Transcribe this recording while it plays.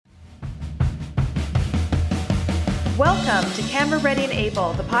Welcome to Camera Ready and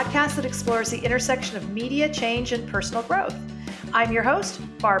Able, the podcast that explores the intersection of media, change, and personal growth. I'm your host,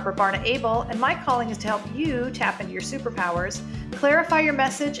 Barbara Barna Abel, and my calling is to help you tap into your superpowers, clarify your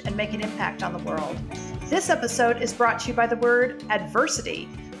message, and make an impact on the world. This episode is brought to you by the word adversity,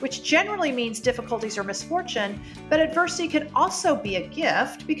 which generally means difficulties or misfortune, but adversity can also be a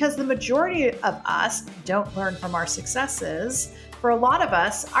gift because the majority of us don't learn from our successes. For a lot of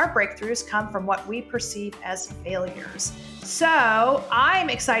us, our breakthroughs come from what we perceive as failures. So I'm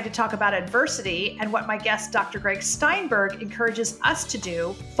excited to talk about adversity and what my guest, Dr. Greg Steinberg, encourages us to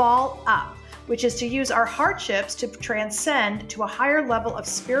do, fall up, which is to use our hardships to transcend to a higher level of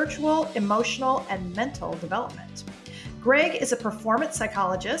spiritual, emotional, and mental development. Greg is a performance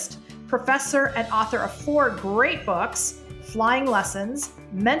psychologist, professor, and author of 4 great books, Flying Lessons,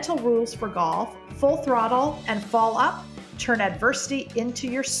 Mental Rules for Golf, Full Throttle, and Fall Up. Turn adversity into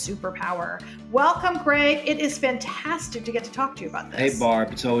your superpower. Welcome, Greg. It is fantastic to get to talk to you about this. Hey,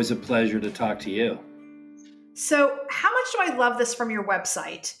 Barb. It's always a pleasure to talk to you. So how much do I love this from your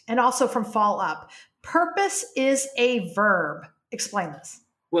website and also from Fall Up? Purpose is a verb. Explain this.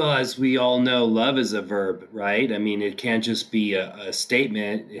 Well, as we all know, love is a verb, right? I mean, it can't just be a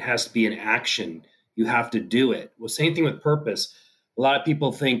statement. It has to be an action. You have to do it. Well, same thing with purpose. A lot of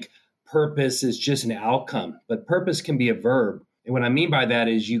people think purpose is just an outcome, but purpose can be a verb. And what I mean by that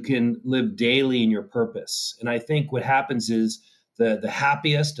is you can live daily in your purpose. And I think what happens is the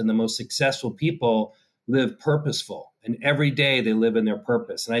happiest and the most successful people live purposeful. And every day they live in their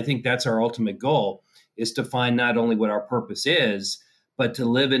purpose. And I think that's our ultimate goal, is to find not only what our purpose is, but to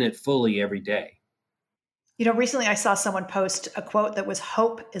live in it fully every day. You know, recently I saw someone post a quote that was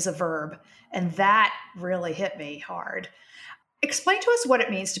hope is a verb, and that really hit me hard. Explain to us what it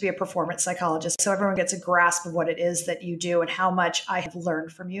means to be a performance psychologist so everyone gets a grasp of what it is that you do and how much I have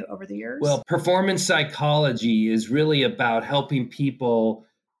learned from you over the years. Well, performance psychology is really about helping people,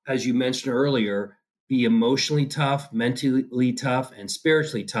 as you mentioned earlier, be emotionally tough, mentally tough, and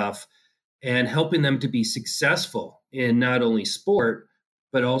spiritually tough, and helping them to be successful in not only sport,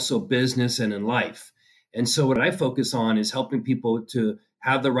 but also business and in life. And so what I focus on is helping people to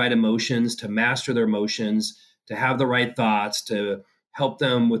have the right emotions, to master their emotions, to have the right thoughts, to help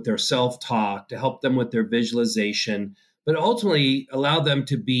them with their self-talk, to help them with their visualization, but ultimately allow them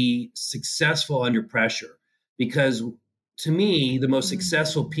to be successful under pressure. Because to me, the most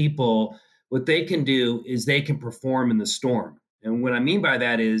successful people, what they can do is they can perform in the storm. And what I mean by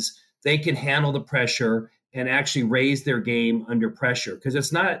that is they can handle the pressure and actually raise their game under pressure. Because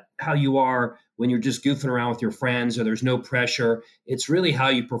it's not how you are when you're just goofing around with your friends or there's no pressure. It's really how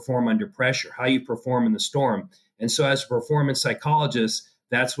you perform under pressure, how you perform in the storm. And so as a performance psychologist,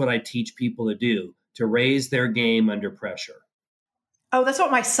 that's what I teach people to do, to raise their game under pressure. Oh, that's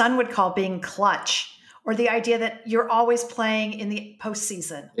what my son would call being clutch, or the idea that you're always playing in the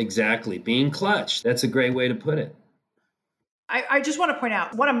postseason. Exactly. Being clutch. That's a great way to put it. I just want to point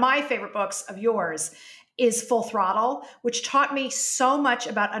out, one of my favorite books of yours is Full Throttle, which taught me so much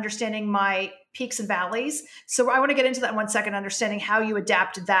about understanding my peaks and valleys. So I want to get into that in one second, understanding how you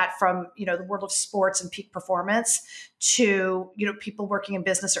adapted that from, the world of sports and peak performance to, people working in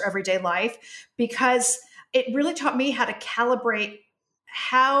business or everyday life, because it really taught me how to calibrate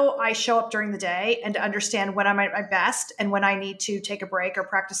how I show up during the day and to understand when I'm at my best and when I need to take a break or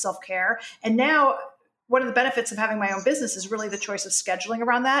practice self-care. And now one of the benefits of having my own business is really the choice of scheduling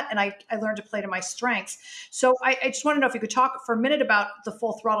around that. And I learned to play to my strengths. So I just want to know if you could talk for a minute about the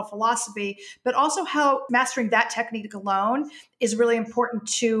Full Throttle philosophy, but also how mastering that technique alone is really important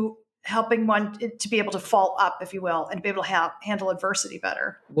to helping one to be able to fall up, if you will, and to be able to handle adversity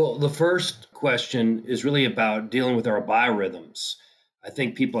better. Well, the first question is really about dealing with our biorhythms. I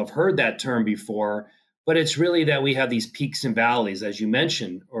think people have heard that term before, but it's really that we have these peaks and valleys, as you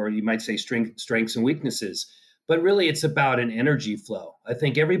mentioned, or you might say strengths and weaknesses. But really, it's about an energy flow. I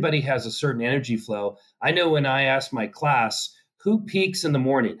think everybody has a certain energy flow. I know when I ask my class, who peaks in the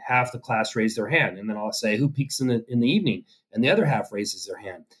morning? Half the class raise their hand. And then I'll say, who peaks in the evening? And the other half raises their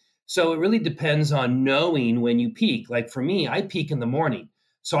hand. So it really depends on knowing when you peak. Like for me, I peak in the morning.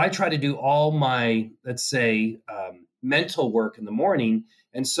 So I try to do all my, let's say, mental work in the morning.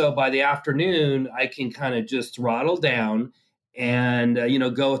 And so by the afternoon, I can kind of just throttle down and,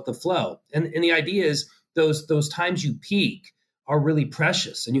 go with the flow. And the idea is those times you peak are really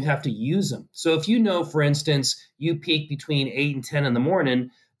precious and you have to use them. So if you know, for instance, you peak between 8 and 10 in the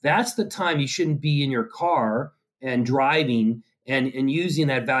morning, that's the time you shouldn't be in your car and driving and using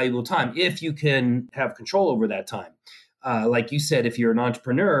that valuable time if you can have control over that time. Like you said, if you're an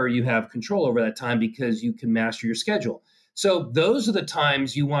entrepreneur, you have control over that time because you can master your schedule. So those are the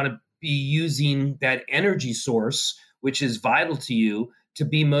times you want to be using that energy source, which is vital to you, to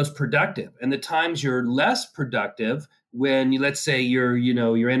be most productive. And the times you're less productive, when let's say your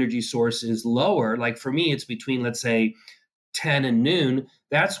energy source is lower, like for me, it's between, let's say, 10 and noon,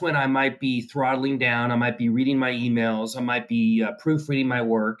 that's when I might be throttling down. I might be reading my emails. I might be proofreading my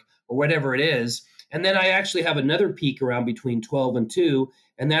work or whatever it is. And then I actually have another peak around between 12 and 2.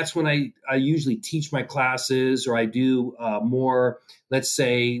 And that's when I usually teach my classes, or I do more, let's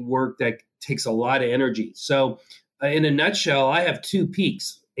say, work that takes a lot of energy. So in a nutshell, I have two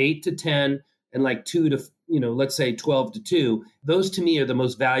peaks, 8 to 10 and like 2 to, let's say 12 to 2. Those to me are the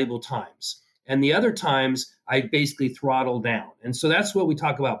most valuable times. And the other times I basically throttle down. And so that's what we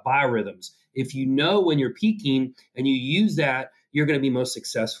talk about biorhythms. If you know when you're peaking and you use that, you're going to be most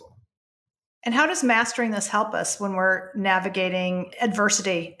successful. And how does mastering this help us when we're navigating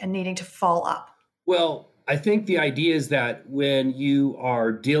adversity and needing to fall up? Well, I think the idea is that when you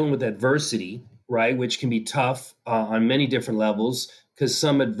are dealing with adversity, right, which can be tough on many different levels, because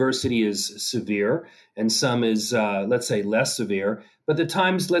some adversity is severe and some is, let's say, less severe. But the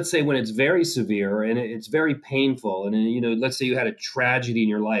times, let's say, when it's very severe and it's very painful, and, let's say you had a tragedy in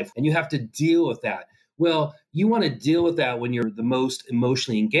your life and you have to deal with that. Well, you want to deal with that when you're the most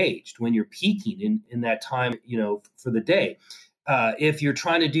emotionally engaged, when you're peaking in that time, for the day. If you're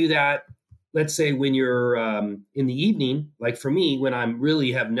trying to do that, let's say when you're in the evening, like for me, when I'm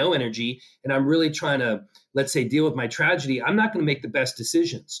really have no energy and I'm really trying to, let's say, deal with my tragedy, I'm not going to make the best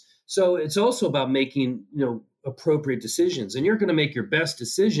decisions. So it's also about making, appropriate decisions. And you're going to make your best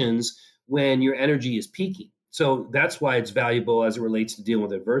decisions when your energy is peaking. So that's why it's valuable as it relates to dealing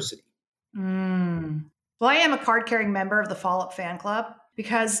with adversity. Well, I am a card-carrying member of the Fall Up Fan Club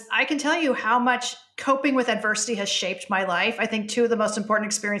because I can tell you how much coping with adversity has shaped my life. I think two of the most important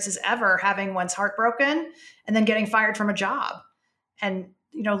experiences ever, having one's heart broken and then getting fired from a job and,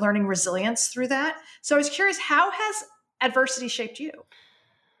 learning resilience through that. So I was curious, how has adversity shaped you?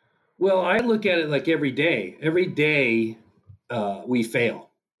 Well, I look at it like every day. Every day we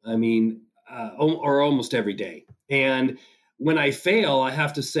fail. I mean, or almost every day. And when I fail, I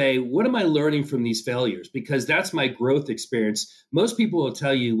have to say, what am I learning from these failures? Because that's my growth experience. Most people will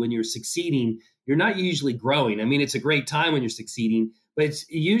tell you when you're succeeding, you're not usually growing. I mean, it's a great time when you're succeeding, but it's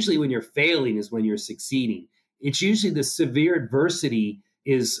usually when you're failing is when you're succeeding. It's usually the severe adversity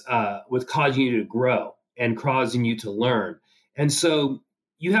is what's causing you to grow and causing you to learn. And so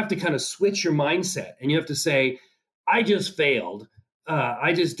you have to kind of switch your mindset and you have to say, I just failed.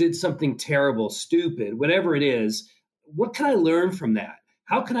 I just did something terrible, stupid, whatever it is. What can I learn from that?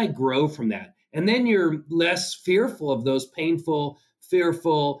 How can I grow from that? And then you're less fearful of those painful,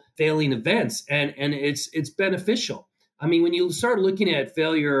 fearful, failing events. And it's beneficial. I mean, when you start looking at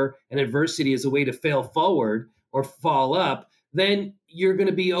failure and adversity as a way to fail forward or fall up, then you're going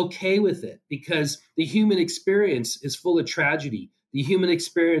to be okay with it because the human experience is full of tragedy. The human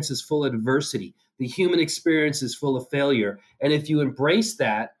experience is full of adversity. The human experience is full of failure. And if you embrace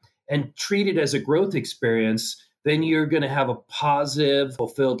that and treat it as a growth experience, then you're going to have a positive,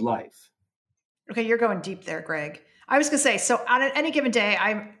 fulfilled life. Okay, you're going deep there, Greg. I was going to say, so on any given day,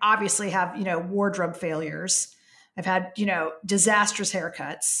 I obviously have, wardrobe failures. I've had, disastrous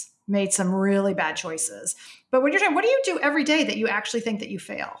haircuts, made some really bad choices. But when you're trying, what do you do every day that you actually think that you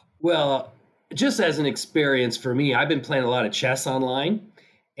fail? Well, just as an experience for me, I've been playing a lot of chess online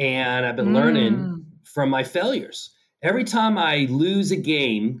and I've been learning from my failures. Every time I lose a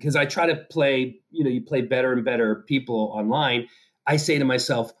game, because I try to play, you play better and better people online, I say to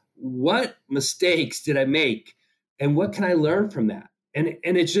myself, what mistakes did I make? And what can I learn from that? And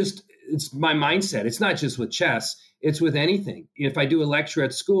it's my mindset. It's not just with chess. It's with anything. If I do a lecture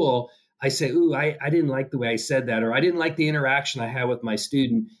at school, I say, ooh, I didn't like the way I said that, or I didn't like the interaction I had with my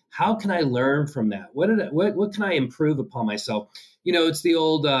student. How can I learn from that? What can I improve upon myself? It's the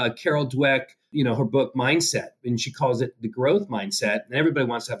old Carol Dweck, her book Mindset, and she calls it the growth mindset. And everybody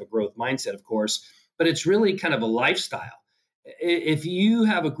wants to have a growth mindset, of course, but it's really kind of a lifestyle. If you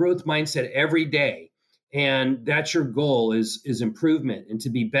have a growth mindset every day, and that's your goal is improvement and to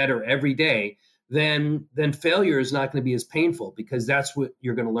be better every day, then failure is not going to be as painful because that's what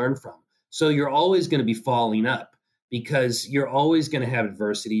you're going to learn from. So you're always going to be falling up because you're always going to have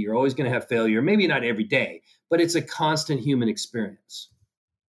adversity. You're always going to have failure, maybe not every day, but it's a constant human experience.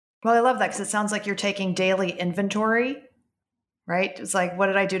 Well, I love that because it sounds like you're taking daily inventory, right? It's like, what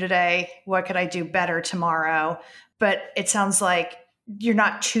did I do today? What could I do better tomorrow? But it sounds like you're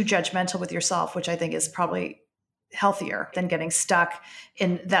not too judgmental with yourself, which I think is probably healthier than getting stuck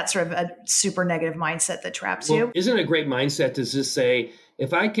in that sort of a super negative mindset that traps you. Isn't it a great mindset to just say,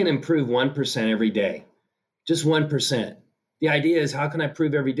 if I can improve 1% every day, just 1%, the idea is, how can I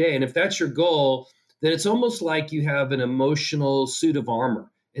improve every day? And if that's your goal, then it's almost like you have an emotional suit of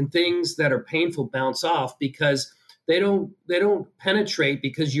armor, and things that are painful bounce off because they don't penetrate,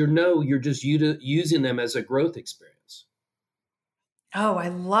 because you're just using them as a growth experience. Oh, I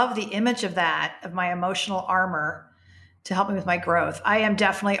love the image of that, of my emotional armor to help me with my growth. I am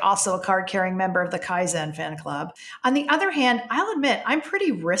definitely also a card carrying member of the Kaizen fan club. On the other hand, I'll admit I'm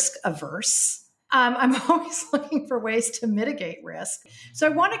pretty risk averse. I'm always looking for ways to mitigate risk. So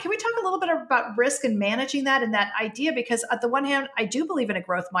can we talk a little bit about risk and managing that and that idea? Because on the one hand, I do believe in a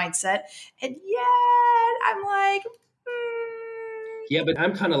growth mindset, and yet I'm like, Yeah, but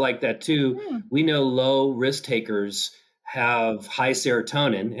I'm kind of like that too. We know low risk takers have high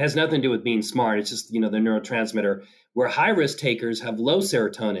serotonin. It has nothing to do with being smart. It's just, the neurotransmitter, where high risk takers have low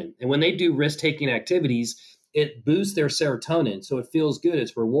serotonin. And when they do risk taking activities, it boosts their serotonin. So it feels good.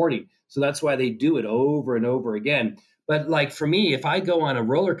 It's rewarding. So that's why they do it over and over again. But like for me, if I go on a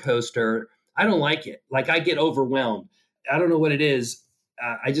roller coaster, I don't like it. Like I get overwhelmed. I don't know what it is.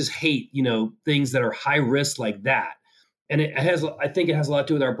 I just hate, things that are high risk like that. And I think it has a lot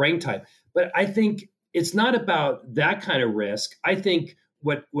to do with our brain type. But I think it's not about that kind of risk. I think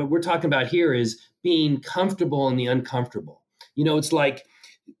what we're talking about here is being comfortable in the uncomfortable. It's like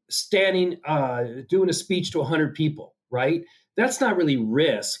standing, doing a speech to 100 people, right? That's not really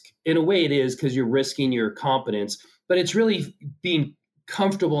risk. In a way it is, because you're risking your competence, but it's really being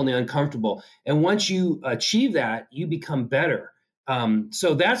comfortable in the uncomfortable. And once you achieve that, you become better.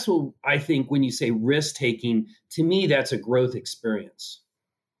 So that's what I think when you say risk taking, to me, that's a growth experience.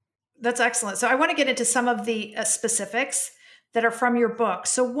 That's excellent. So I want to get into some of the specifics that are from your book.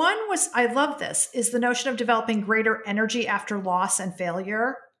 So one was, I love this, is the notion of developing greater energy after loss and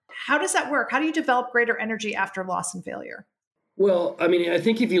failure. How does that work? How do you develop greater energy after loss and failure? Well, I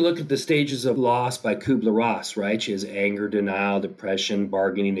think if you look at the stages of loss by Kubler-Ross, right? She has anger, denial, depression,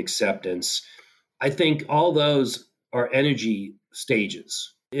 bargaining, acceptance. I think all those are energy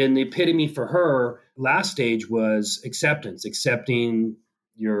stages. And the epitome for her last stage was acceptance, accepting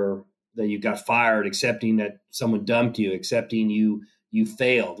that you got fired, accepting that someone dumped you, accepting you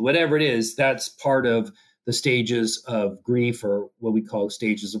failed, whatever it is. That's part of the stages of grief, or what we call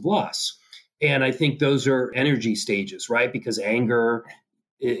stages of loss. And I think those are energy stages, right? Because anger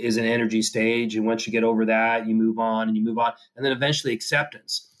is an energy stage. And once you get over that, you move on and you move on. And then eventually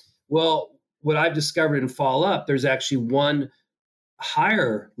acceptance. Well, what I've discovered in Fall Up, there's actually one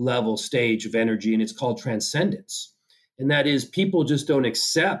higher level stage of energy, and it's called transcendence. And that is, people just don't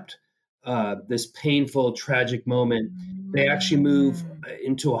accept this painful, tragic moment. They actually move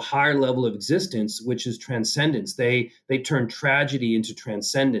into a higher level of existence, which is transcendence. They turn tragedy into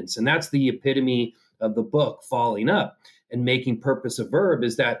transcendence. And that's the epitome of the book, Falling Up, and making purpose a verb.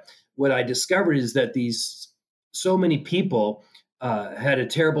 Is that what I discovered is that so many people had a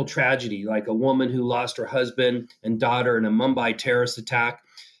terrible tragedy, like a woman who lost her husband and daughter in a Mumbai terrorist attack.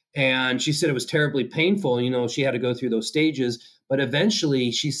 And she said it was terribly painful. She had to go through those stages. But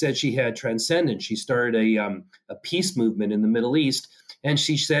eventually, she said she had transcendence. She started a peace movement in the Middle East. And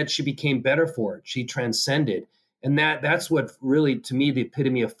she said she became better for it. She transcended. And that's what really, to me, the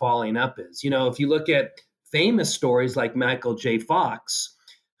epitome of falling up is. If you look at famous stories like Michael J. Fox,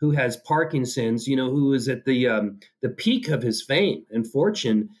 who has Parkinson's, who is at the peak of his fame and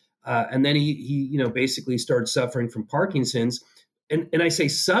fortune. And then he basically started suffering from Parkinson's. And I say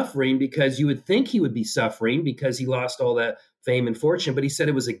suffering because you would think he would be suffering because he lost all that fame and fortune. But he said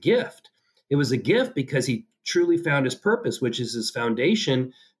it was a gift. It was a gift because he truly found his purpose, which is his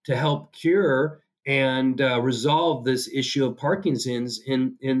foundation to help cure and resolve this issue of Parkinson's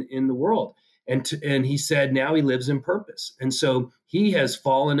in the world. And he said now he lives in purpose. And so he has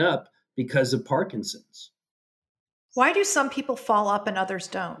fallen up because of Parkinson's. Why do some people fall up and others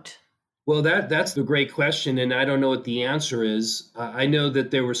don't? Well, that's the great question. And I don't know what the answer is. I know that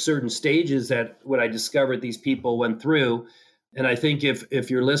there were certain stages that what I discovered these people went through. And I think if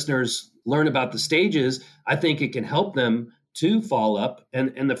your listeners learn about the stages, I think it can help them to fall up.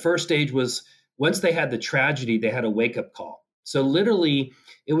 And the first stage was, once they had the tragedy, they had a wake-up call. So literally,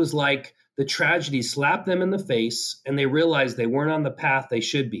 it was like the tragedy slapped them in the face and they realized they weren't on the path they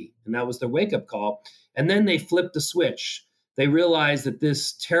should be. And that was their wake-up call. And then they flipped the switch. They realized that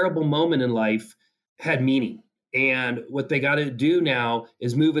this terrible moment in life had meaning. And what they got to do now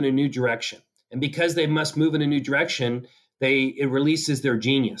is move in a new direction. And because they must move in a new direction, it releases their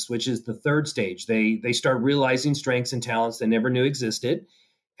genius, which is the third stage. They start realizing strengths and talents they never knew existed.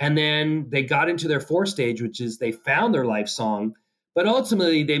 And then they got into their fourth stage, which is they found their life song. But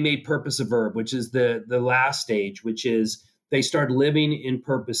ultimately, they made purpose a verb, which is the last stage, which is they start living in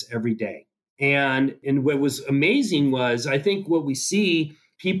purpose every day. And what was amazing was, I think what we see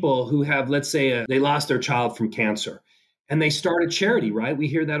people who have, let's say, they lost their child from cancer and they start a charity, right? We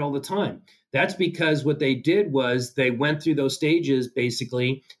hear that all the time. That's because what they did was they went through those stages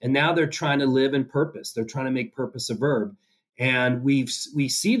basically, and now they're trying to live in purpose. They're trying to make purpose a verb. And we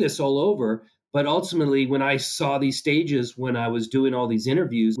see this all over. But ultimately, when I saw these stages, when I was doing all these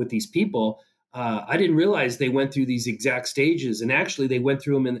interviews with these people, I didn't realize they went through these exact stages. And actually, they went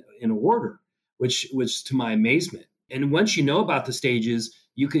through them in order, which was to my amazement. And once you know about the stages,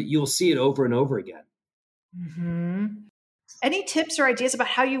 you'll see it over and over again. Mm-hmm. Any tips or ideas about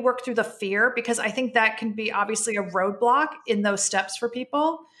how you work through the fear? Because I think that can be obviously a roadblock in those steps for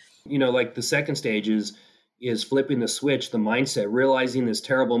people. Like the second stage is flipping the switch, the mindset, realizing this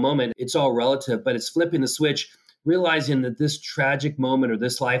terrible moment. It's all relative, but it's flipping the switch, realizing that this tragic moment or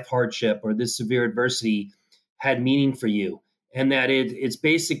this life hardship or this severe adversity had meaning for you, and that it's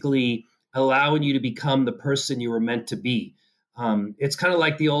basically allowing you to become the person you were meant to be. It's kind of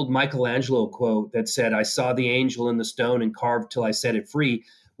like the old Michelangelo quote that said, "I saw the angel in the stone and carved till I set it free."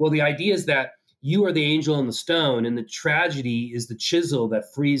 Well, the idea is that you are the angel in the stone, and the tragedy is the chisel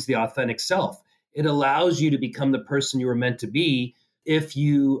that frees the authentic self. It allows you to become the person you were meant to be if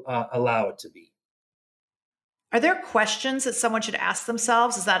you allow it to be. Are there questions that someone should ask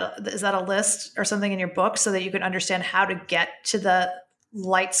themselves? Is that a list or something in your book so that you can understand how to get to the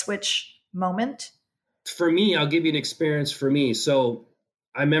light switch moment? For me, I'll give you an experience for me. So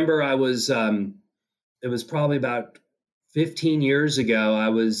I remember it was probably about 15 years ago. I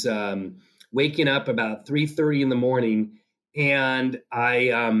was waking up about 3:30 in the morning, and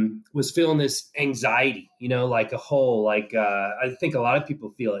I was feeling this anxiety, like a hole, I think a lot of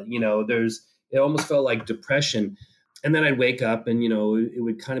people feel it, it almost felt like depression. And then I'd wake up and, it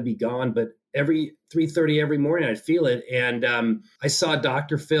would kind of be gone. But every 3:30 every morning, I'd feel it. And I saw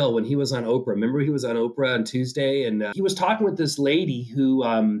Dr. Phil when he was on Oprah. Remember, he was on Oprah on Tuesday, and he was talking with this lady who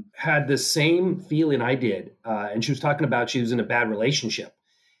had the same feeling I did. And she was talking about she was in a bad relationship.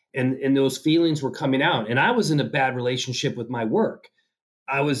 And those feelings were coming out. And I was in a bad relationship with my work.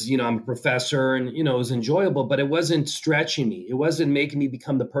 I was, I'm a professor, and, it was enjoyable, but it wasn't stretching me. It wasn't making me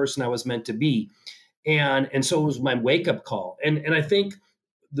become the person I was meant to be. And so it was my wake-up call. And I think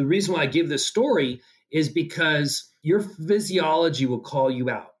the reason why I give this story is because your physiology will call you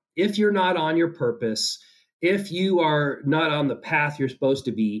out. If you're not on your purpose, if you are not on the path you're supposed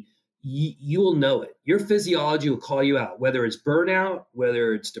to be, you'll know it. Your physiology will call you out, whether it's burnout,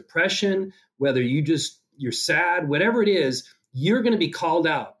 whether it's depression, whether you're sad, whatever it is, you're going to be called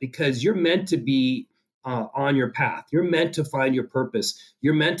out because you're meant to be on your path. You're meant to find your purpose.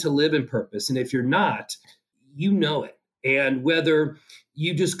 You're meant to live in purpose. And if you're not, you know it. And whether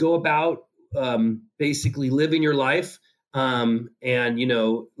you just go about basically living your life and,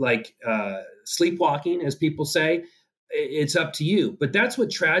 sleepwalking, as people say, it's up to you. But that's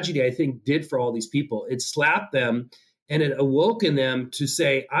what tragedy, I think, did for all these people. It slapped them and it awoke in them to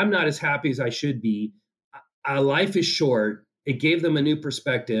say, I'm not as happy as I should be. Life is short. It gave them a new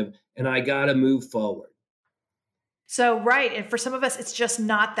perspective, and I got to move forward. So, right. And for some of us, it's just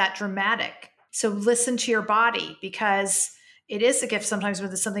not that dramatic. So listen to your body, because it is a gift sometimes when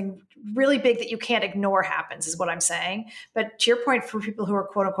there's something really big that you can't ignore happens, is what I'm saying. But to your point, for people who are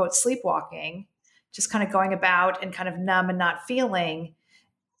quote unquote sleepwalking, just kind of going about and kind of numb and not feeling,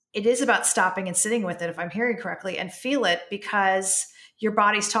 it is about stopping and sitting with it, if I'm hearing correctly, and feel it, because your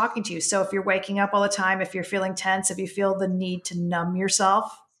body's talking to you. So if you're waking up all the time, if you're feeling tense, if you feel the need to numb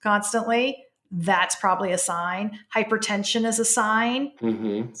yourself constantly, that's probably a sign. Hypertension is a sign.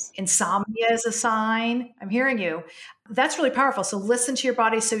 Mm-hmm. Insomnia is a sign. I'm hearing you. That's really powerful. So listen to your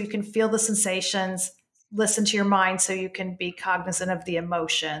body so you can feel the sensations. Listen to your mind so you can be cognizant of the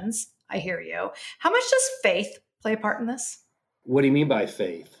emotions. I hear you. How much does faith play a part in this? What do you mean by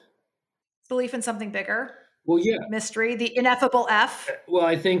faith? Belief in something bigger. Well, yeah. Mystery, the ineffable F. Well,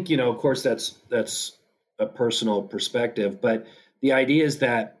 I think, of course, that's a personal perspective. But the idea is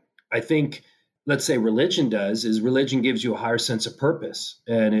that I think, let's say religion gives you a higher sense of purpose.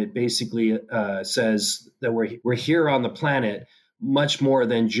 And it basically says that we're here on the planet much more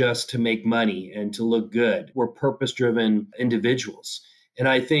than just to make money and to look good. We're purpose-driven individuals. And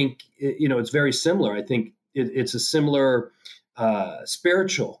I think, it's very similar. I think it's a similar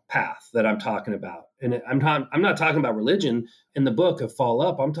spiritual path that I'm talking about. And I'm not talking about religion in the book of Fall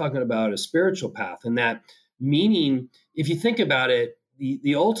Up. I'm talking about a spiritual path. And that meaning, if you think about it,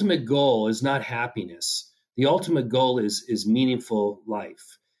 the ultimate goal is not happiness. The ultimate goal is meaningful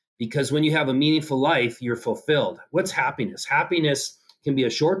life. Because when you have a meaningful life, you're fulfilled. What's happiness? Happiness can be a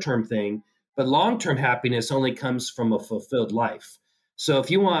short-term thing, but long-term happiness only comes from a fulfilled life. So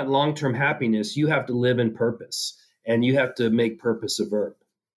if you want long-term happiness, you have to live in purpose and you have to make purpose a verb.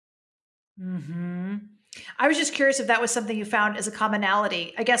 Mm-hmm. I was just curious if that was something you found as a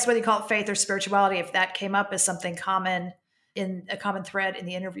commonality. I guess whether you call it faith or spirituality, if that came up as something common in a common thread in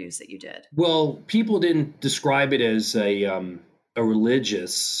the interviews that you did. Well, people didn't describe it as a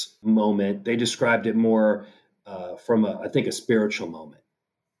religious moment. They described it more from I think a spiritual moment.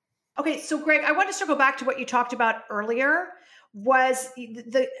 Okay, so Greg, I want to circle back to what you talked about earlier. Was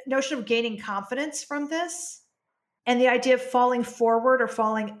the notion of gaining confidence from this and the idea of falling forward or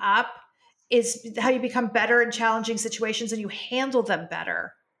falling up is how you become better in challenging situations and you handle them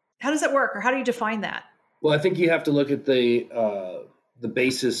better. How does that work, or how do you define that? Well, I think you have to look at the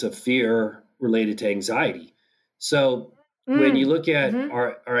basis of fear related to anxiety. So when you look at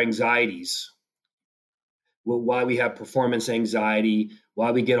our anxieties, why we have performance anxiety,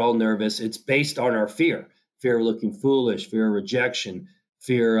 why we get all nervous, it's based on our fear of looking foolish, fear of rejection,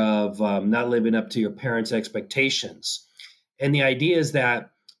 fear of not living up to your parents' expectations. And the idea is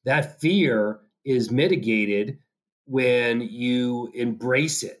that fear is mitigated when you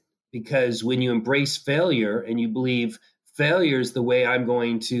embrace it. Because when you embrace failure and you believe failure is the way I'm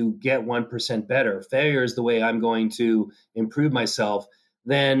going to get 1% better, failure is the way I'm going to improve myself,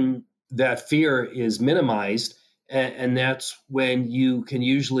 then that fear is minimized. And that's when you can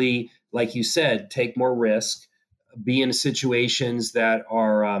usually, like you said, take more risk, be in situations that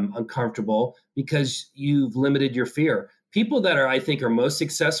are uncomfortable because you've limited your fear. People that I think are most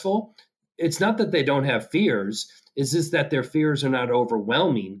successful, it's not that they don't have fears, it's just that their fears are not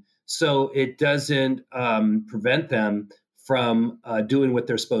overwhelming. So it doesn't prevent them from doing what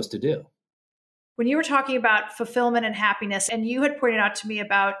they're supposed to do. When you were talking about fulfillment and happiness, and you had pointed out to me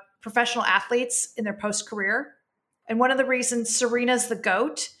about professional athletes in their post-career, and one of the reasons Serena's the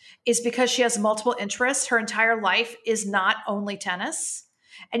GOAT is because she has multiple interests. Her entire life is not only tennis.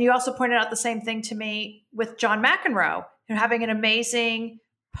 And you also pointed out the same thing to me with John McEnroe, who having an amazing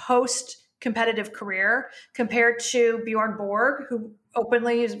post-competitive career compared to Bjorn Borg, who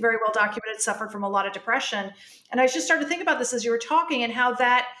openly is very well documented, suffered from a lot of depression. And I just started to think about this as you were talking and how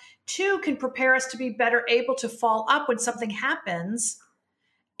that too can prepare us to be better able to fall up when something happens,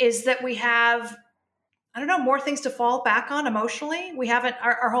 is that we have, I don't know, more things to fall back on emotionally. We haven't,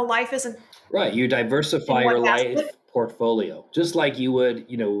 our whole life isn't. Right. You diversify your life portfolio, just like you would,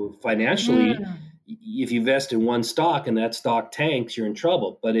 financially. If you invest in one stock and that stock tanks, you're in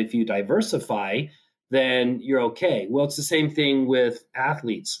trouble. But if you diversify, then you're okay. Well, it's the same thing with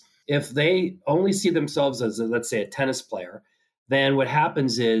athletes. If they only see themselves as, let's say, a tennis player, then what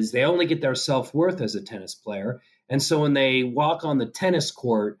happens is they only get their self-worth as a tennis player. And so when they walk on the tennis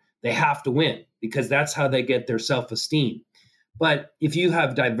court, they have to win because that's how they get their self-esteem. But if you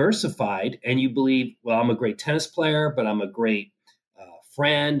have diversified and you believe, well, I'm a great tennis player, but I'm a great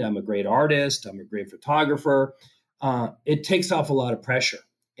friend, I'm a great artist, I'm a great photographer, it takes off a lot of pressure.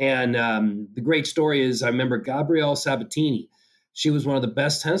 And the great story is I remember Gabrielle Sabatini. She was one of the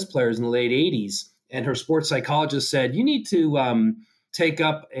best tennis players in the late 80s. And her sports psychologist said, you need to take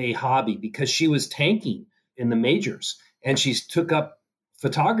up a hobby because she was tanking in the majors. And she took up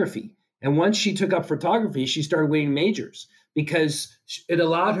photography. And once she took up photography, she started winning majors because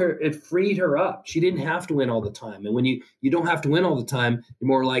it freed her up. She didn't have to win all the time. And when you don't have to win all the time, you're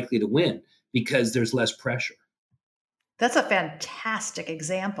more likely to win because there's less pressure. That's a fantastic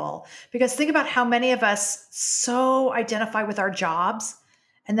example, because think about how many of us so identify with our jobs.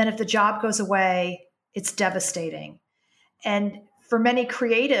 And then if the job goes away, it's devastating. And for many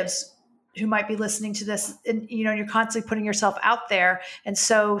creatives who might be listening to this, and you're constantly putting yourself out there. And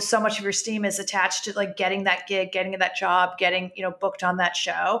so much of your steam is attached to like getting that gig, getting that job, getting, booked on that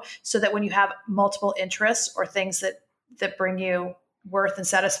show, so that when you have multiple interests or things that bring you worth and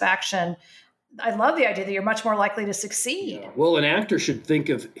satisfaction, I love the idea that you're much more likely to succeed. Yeah. Well, an actor should think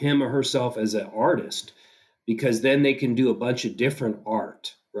of him or herself as an artist, because then they can do a bunch of different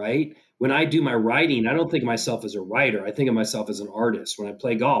art, right? When I do my writing, I don't think of myself as a writer. I think of myself as an artist. When I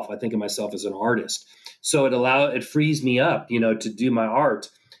play golf, I think of myself as an artist. So it frees me up, to do my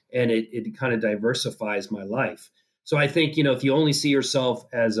art, and it kind of diversifies my life. So I think, if you only see yourself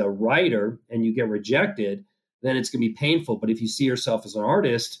as a writer and you get rejected, then it's going to be painful. But if you see yourself as an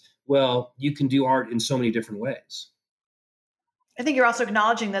artist, well, you can do art in so many different ways. I think you're also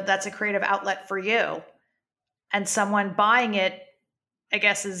acknowledging that that's a creative outlet for you, and someone buying it, I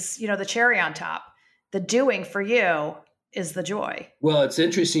guess, is, the cherry on top. The doing for you is the joy. Well, it's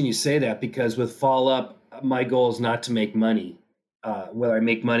interesting you say that, because with Fall Up, my goal is not to make money. Whether I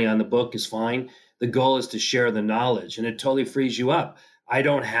make money on the book is fine. The goal is to share the knowledge, and it totally frees you up. I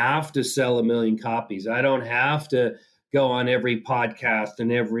don't have to sell 1 million copies. I don't have to go on every podcast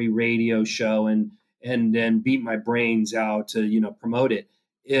and every radio show and then beat my brains out to, promote it.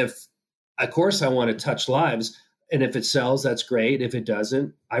 If, of course, I want to touch lives. And if it sells, that's great. If it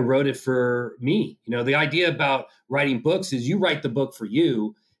doesn't, I wrote it for me. The idea about writing books is you write the book for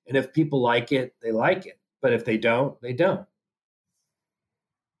you. And if people like it, they like it. But if they don't, they don't.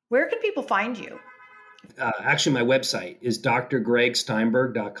 Where can people find you? Actually, my website is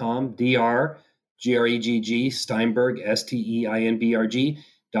drgregsteinberg.com, DRGREGG, Steinberg,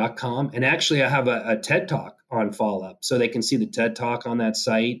 STEINBRG.com. And actually, I have a TED Talk on Fall Up, so they can see the TED Talk on that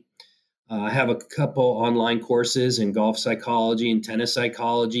site. I have a couple online courses in golf psychology and tennis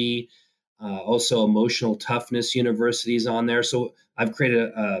psychology, also emotional toughness universities on there. So I've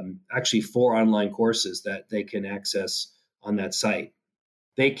created actually 4 online courses that they can access on that site.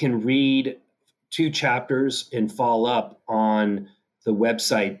 They can read 2 chapters and Fall Up on the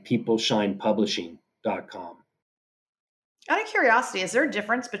website peopleshinepublishing.com. Out of curiosity, is there a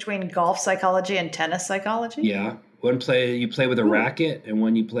difference between golf psychology and tennis psychology? Yeah. One you play with a racket and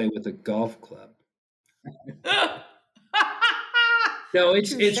one you play with a golf club. No,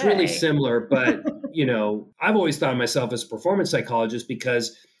 it's really similar, but I've always thought of myself as a performance psychologist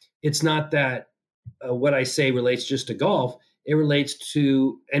because it's not that what I say relates just to golf. It relates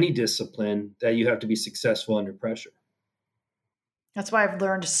to any discipline that you have to be successful under pressure. That's why I've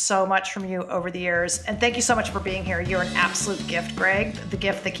learned so much from you over the years. And thank you so much for being here. You're an absolute gift, Greg, the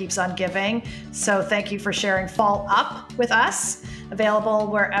gift that keeps on giving. So thank you for sharing Fall Up with us, available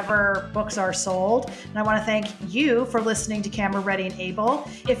wherever books are sold. And I want to thank you for listening to Camera Ready and Able.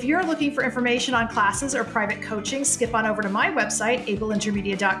 If you're looking for information on classes or private coaching, skip on over to my website,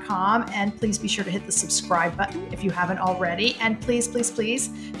 ableintermedia.com, and please be sure to hit the subscribe button if you haven't already. And please, please, please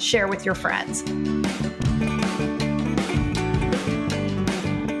share with your friends.